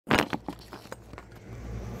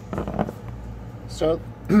So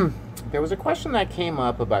there was a question that came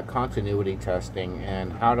up about continuity testing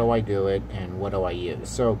and how do I do it and what do I use.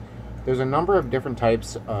 So there's a number of different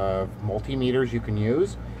types of multimeters you can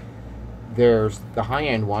use. There's the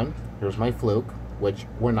high-end one. Here's my Fluke, which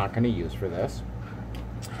we're not going to use for this.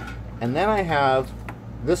 And then I have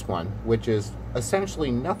this one, which is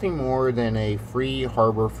essentially nothing more than a free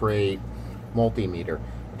Harbor Freight multimeter.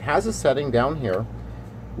 It has a setting down here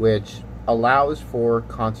which allows for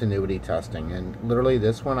continuity testing, and literally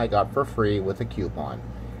this one I got for free with a coupon.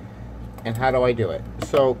 And how do I do it?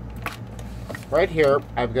 So right here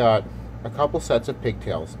I've got a couple sets of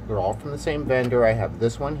pigtails. They're all from the same vendor. I have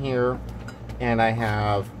this one here and I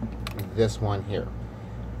have this one here.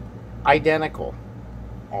 Identical.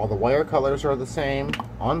 All the wire colors are the same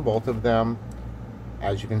on both of them,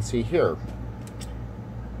 as you can see here.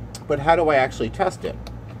 But how do I actually test it?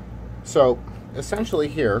 So essentially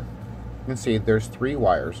here you can see there's 3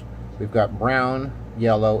 wires. We've got brown,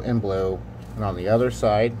 yellow, and blue, and on the other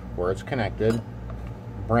side where it's connected,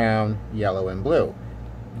 brown, yellow, and blue.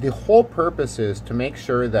 The whole purpose is to make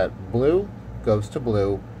sure that blue goes to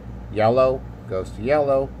blue, yellow goes to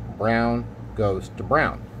yellow, brown goes to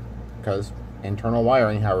brown, because internal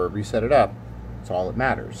wiring, however you set it up, it's all that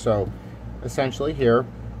matters. So essentially here,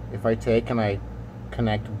 if I take and I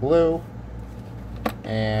connect blue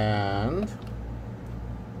and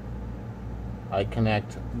I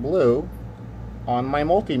connect blue on my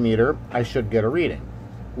multimeter, I should get a reading,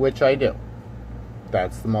 which I do.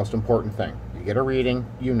 That's the most important thing. You get a reading,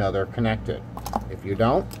 you know they're connected. If you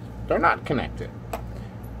don't, they're not connected.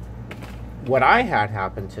 What I had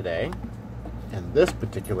happen today, and this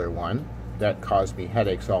particular one that caused me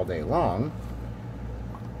headaches all day long,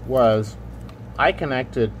 was I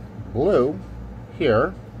connected blue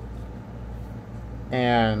here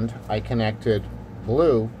and I connected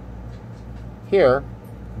blue here,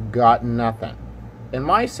 got nothing. In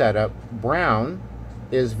my setup, brown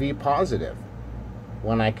is V positive.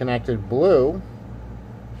 When I connected blue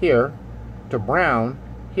here to brown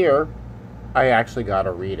here, I actually got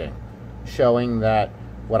a reading showing that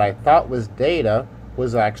what I thought was data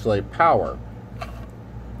was actually power.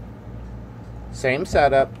 Same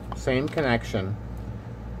setup, same connection,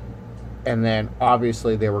 and then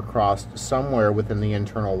obviously they were crossed somewhere within the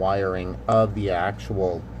internal wiring of the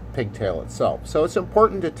actual pigtail itself. So it's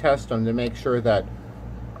important to test them to make sure that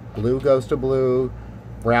blue goes to blue,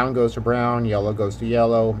 brown goes to brown, yellow goes to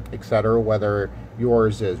yellow, etc. Whether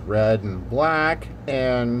yours is red and black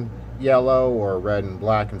and yellow or red and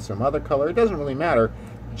black and some other color, it doesn't really matter.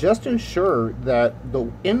 Just ensure that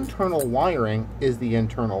the internal wiring is the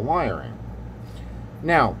internal wiring.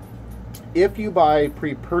 Now, if you buy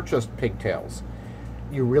pre-purchased pigtails,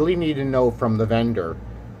 you really need to know from the vendor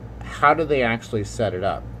how do they actually set it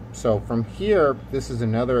up. So from here, this is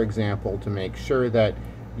another example to make sure that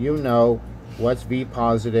you know what's V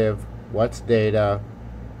positive, what's data,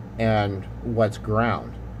 and what's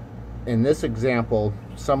ground. In this example,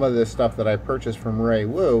 some of the stuff that I purchased from Ray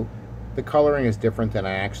Wu, the coloring is different than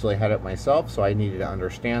I actually had it myself, so I needed to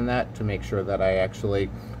understand that to make sure that I actually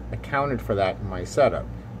accounted for that in my setup.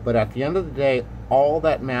 But at the end of the day, all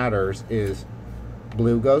that matters is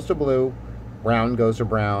blue goes to blue, brown goes to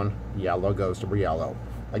brown, yellow goes to yellow.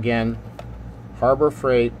 Again, Harbor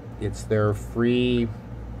Freight, it's their free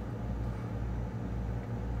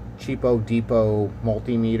cheapo depot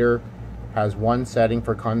multimeter, has one setting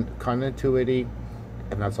for continuity,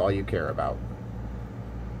 and that's all you care about.